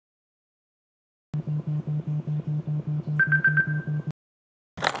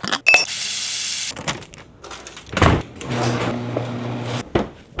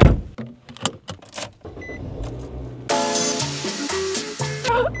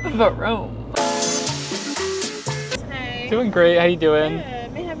But Rome. Hey. Doing great. How you doing?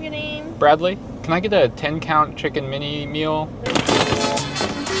 Good. May I have your name? Bradley. Can I get a 10-count chicken mini meal?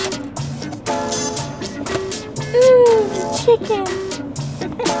 Ooh, chicken.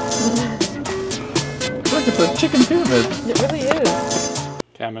 Look, it's a chicken pyramid. It really is.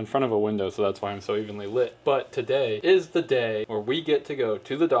 Okay, I'm in front of a window, so that's why I'm so evenly lit. But today is the day where we get to go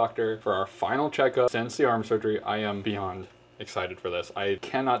to the doctor for our final checkup since the arm surgery. I am beyond excited for this. I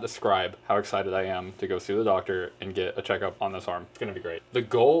cannot describe how excited I am to go see the doctor and get a checkup on this arm. It's gonna be great. The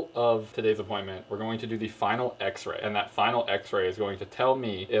goal of today's appointment, we're going to do the final x-ray, and that final x-ray is going to tell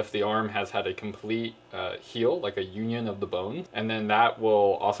me if the arm has had a complete heal, like a union of the bones, and then that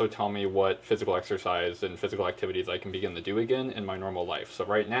will also tell me what physical exercise and physical activities I can begin to do again in my normal life. So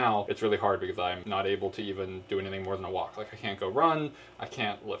right now, it's really hard because I'm not able to even do anything more than a walk. Like, I can't go run, I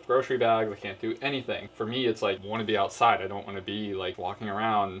can't lift grocery bags, I can't do anything. For me, it's like, I want to be outside. I don't want to be like walking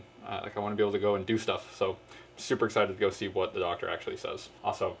around. Like, I want to be able to go and do stuff. So I'm super excited to go see what the doctor actually says.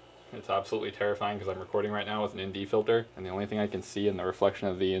 Also, it's absolutely terrifying because I'm recording right now with an ND filter, and the only thing I can see in the reflection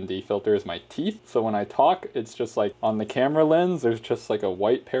of the ND filter is my teeth. So when I talk, it's just like on the camera lens, there's just like a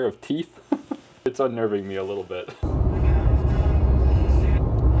white pair of teeth. It's unnerving me a little bit.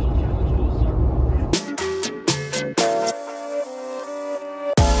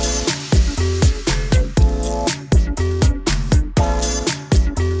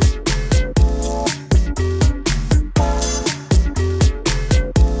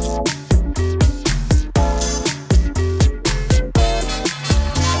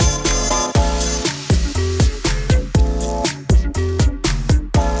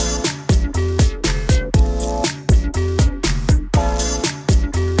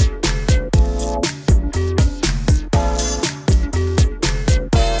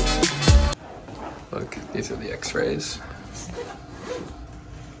 Look, these are the x-rays.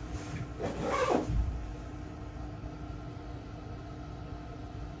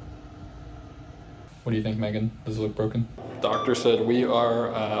 What do you think, Megan? Does it look broken? Doctor said we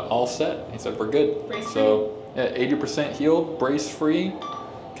are all set. He said we're good. Brace-free? So, yeah, 80% healed, brace-free,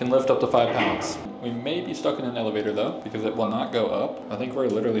 can lift up to 5 pounds. We may be stuck in an elevator though, because it will not go up. I think we're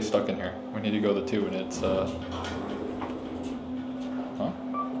literally stuck in here. We need to go to 2 and it's,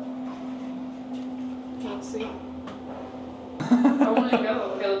 Can't see. I want to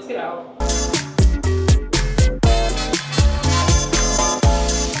go. Okay, let's get out.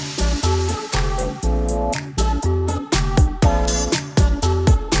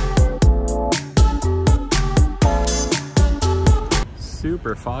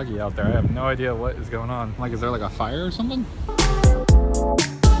 super foggy out there. I have no idea what is going on. Like, is there like a fire or something?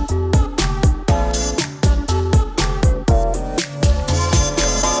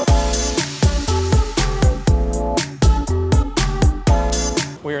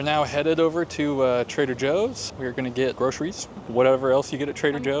 We are now headed over to Trader Joe's. We are gonna get groceries, whatever else you get at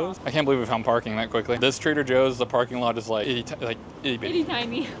Trader Joe's. I can't believe we found parking that quickly. This Trader Joe's, the parking lot is like itty bitty.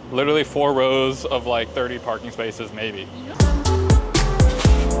 Tiny. Literally 4 rows of like 30 parking spaces, maybe. Yep.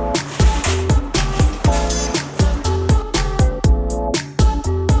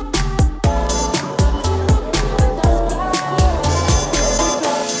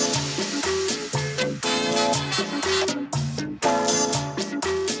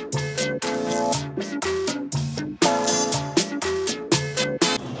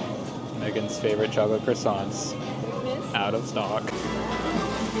 Megan's favorite chocolate croissants. Out of stock.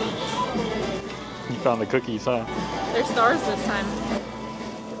 You found the cookies, huh? They're stars this time.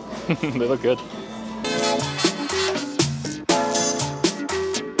 They look good.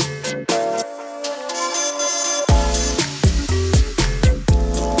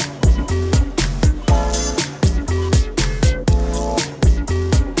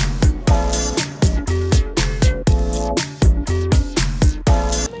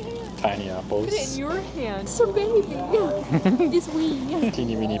 Tiny apples. Put it in your hand. It's a baby. It's wee.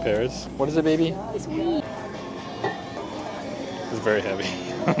 Teeny weeny pears. What is it, baby? It's wee. It's very heavy.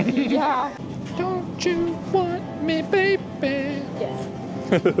 Yeah. Don't you want me, baby? Yes.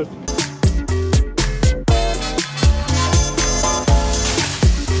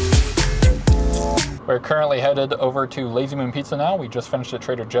 We're currently headed over to Lazy Moon Pizza now. We just finished at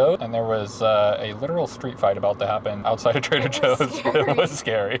Trader Joe's, and there was a literal street fight about to happen outside of Trader Joe's. It was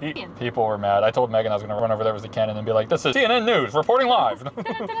scary. People were mad. I told Megan I was going to run over there with a cannon and be like, "This is CNN News reporting live."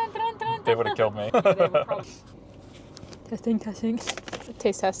 They would have killed me. Testing.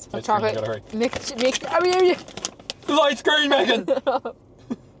 Taste test. Ice cream, Chocolate. you gotta hurry. Mix. Light screen, Megan!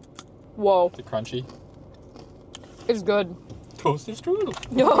 Whoa. Is it crunchy? It's good. Toasted strudel.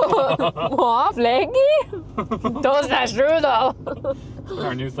 What? Flaky? Toasted strudel.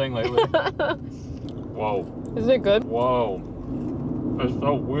 Our new thing lately. Whoa. Is it good? Whoa. It's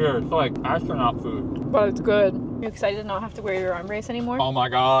so weird. It's like astronaut food. But it's good. You excited to not have to wear your arm brace anymore? Oh my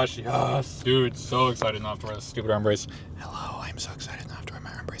gosh, yes. Dude, so excited not to wear this stupid arm brace. Hello, I'm so excited not to wear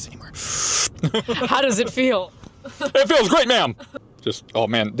my arm brace anymore. How does it feel? It feels great, ma'am. Just, oh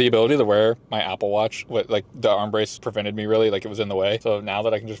man, the ability to wear my Apple Watch, like the arm brace prevented me really, like it was in the way. So now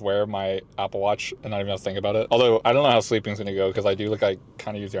that I can just wear my Apple Watch and not even have to think about it. Although I don't know how sleeping's gonna go because I do like I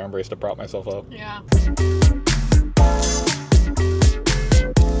kind of use the arm brace to prop myself up. Yeah.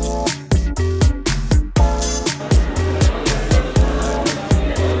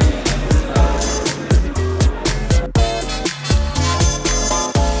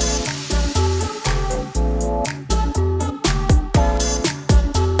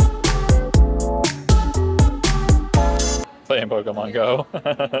 Playing Pokemon Go.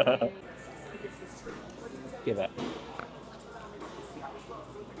 Give it.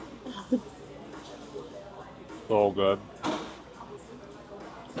 So good.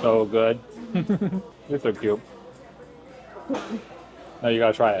 So good. You're so cute. Now you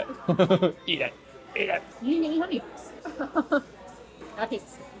gotta try it. Eat it. Eat it. You need honey.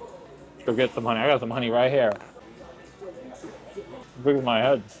 Nice. Go get some honey. I got some honey right here. Big as my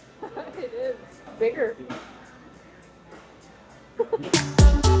head. It is. Bigger.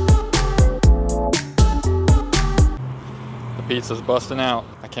 The pizza's busting out.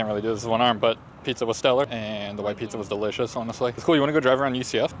 I can't really do this with one arm, but pizza was stellar and the white pizza was delicious, honestly. It's cool. You want to go drive around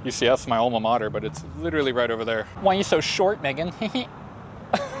UCF? UCF's my alma mater, but it's literally right over there. Why are you so short, Megan?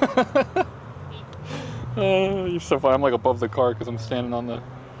 You're so funny. I'm like above the car because I'm standing on the...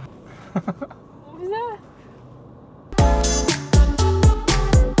 What was that?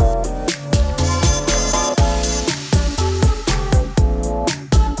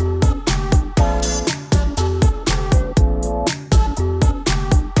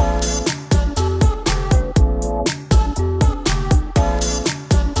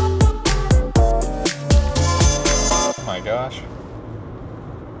 Gosh.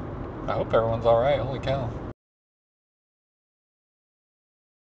 I hope everyone's alright. Holy cow.